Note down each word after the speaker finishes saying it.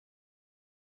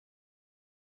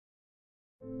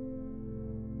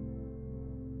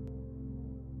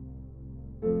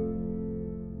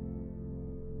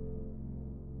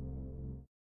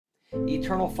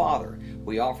Eternal Father,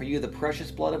 we offer you the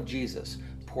precious blood of Jesus,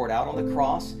 poured out on the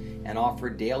cross and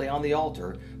offered daily on the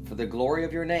altar for the glory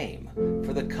of your name,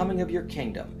 for the coming of your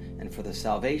kingdom, and for the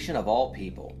salvation of all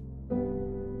people.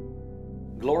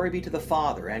 Glory be to the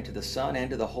Father, and to the Son, and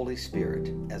to the Holy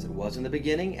Spirit, as it was in the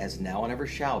beginning, as now and ever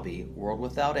shall be, world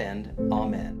without end.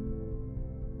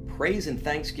 Amen. Praise and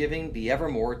thanksgiving be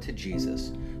evermore to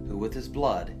Jesus, who with his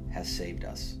blood has saved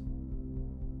us.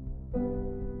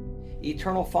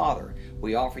 Eternal Father,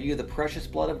 we offer you the precious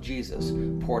blood of Jesus,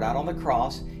 poured out on the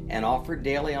cross and offered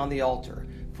daily on the altar,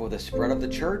 for the spread of the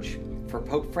Church, for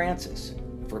Pope Francis,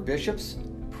 for bishops,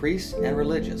 priests, and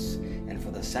religious, and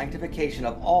for the sanctification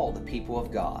of all the people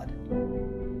of God.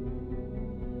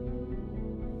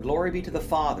 Glory be to the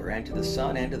Father, and to the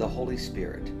Son, and to the Holy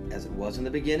Spirit, as it was in the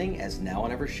beginning, as now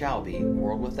and ever shall be,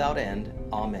 world without end.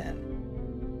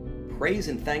 Amen. Praise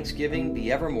and thanksgiving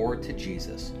be evermore to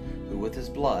Jesus, who with his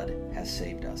blood has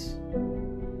saved us.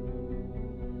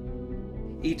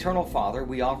 Eternal Father,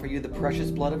 we offer you the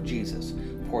precious blood of Jesus,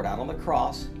 poured out on the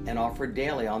cross and offered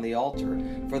daily on the altar,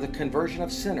 for the conversion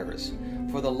of sinners,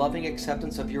 for the loving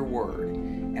acceptance of your word,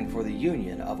 and for the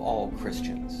union of all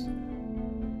Christians.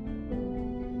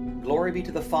 Glory be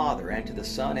to the Father, and to the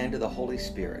Son, and to the Holy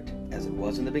Spirit, as it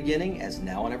was in the beginning, as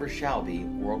now and ever shall be,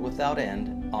 world without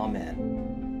end.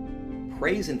 Amen.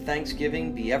 Praise and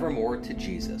thanksgiving be evermore to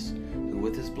Jesus, who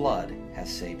with his blood has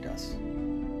saved us.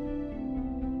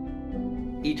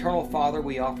 Eternal Father,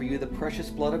 we offer you the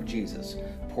precious blood of Jesus,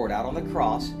 poured out on the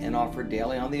cross and offered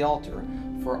daily on the altar,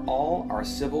 for all our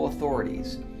civil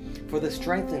authorities, for the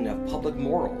strengthening of public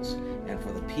morals, and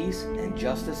for the peace and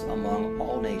justice among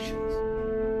all nations.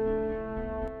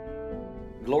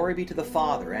 Glory be to the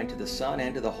Father, and to the Son,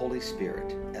 and to the Holy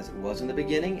Spirit, as it was in the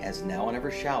beginning, as now and ever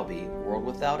shall be, world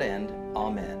without end.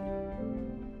 Amen.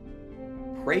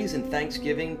 Praise and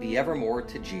thanksgiving be evermore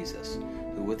to Jesus,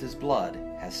 who with his blood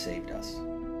has saved us.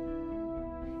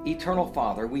 Eternal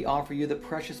Father, we offer you the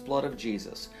precious blood of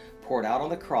Jesus, poured out on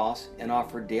the cross and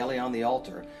offered daily on the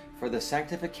altar, for the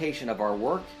sanctification of our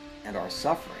work and our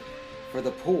suffering, for the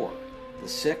poor, the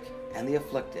sick, and the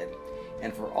afflicted,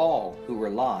 and for all who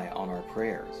rely on our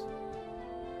prayers.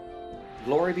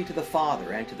 Glory be to the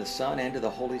Father, and to the Son, and to the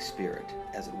Holy Spirit,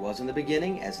 as it was in the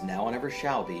beginning, as now and ever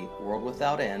shall be, world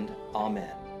without end.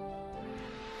 Amen.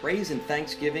 Praise and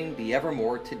thanksgiving be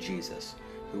evermore to Jesus,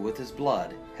 who with his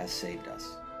blood has saved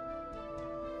us.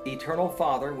 Eternal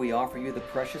Father, we offer you the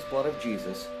precious blood of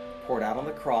Jesus, poured out on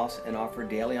the cross and offered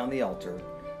daily on the altar,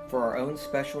 for our own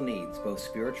special needs, both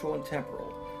spiritual and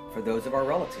temporal, for those of our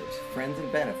relatives, friends,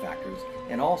 and benefactors,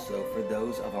 and also for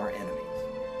those of our enemies.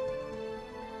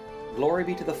 Glory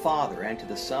be to the Father, and to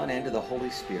the Son, and to the Holy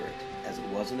Spirit, as it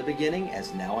was in the beginning,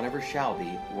 as now and ever shall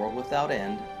be, world without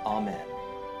end. Amen.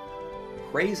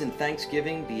 Praise and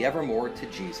thanksgiving be evermore to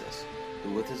Jesus,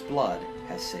 who with his blood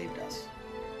has saved us.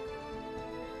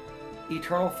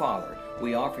 Eternal Father,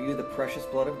 we offer you the precious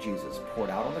blood of Jesus, poured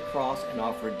out on the cross and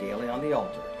offered daily on the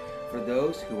altar, for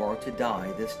those who are to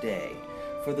die this day,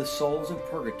 for the souls in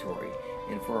purgatory,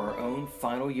 and for our own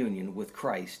final union with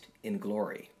Christ in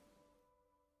glory.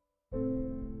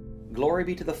 Glory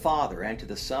be to the Father, and to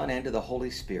the Son, and to the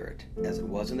Holy Spirit, as it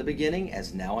was in the beginning,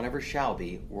 as now and ever shall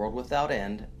be, world without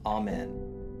end. Amen.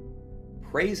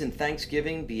 Praise and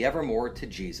thanksgiving be evermore to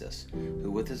Jesus,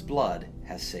 who with his blood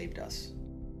has saved us.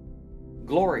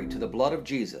 Glory to the blood of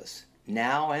Jesus,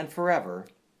 now and forever.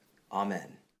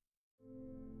 Amen.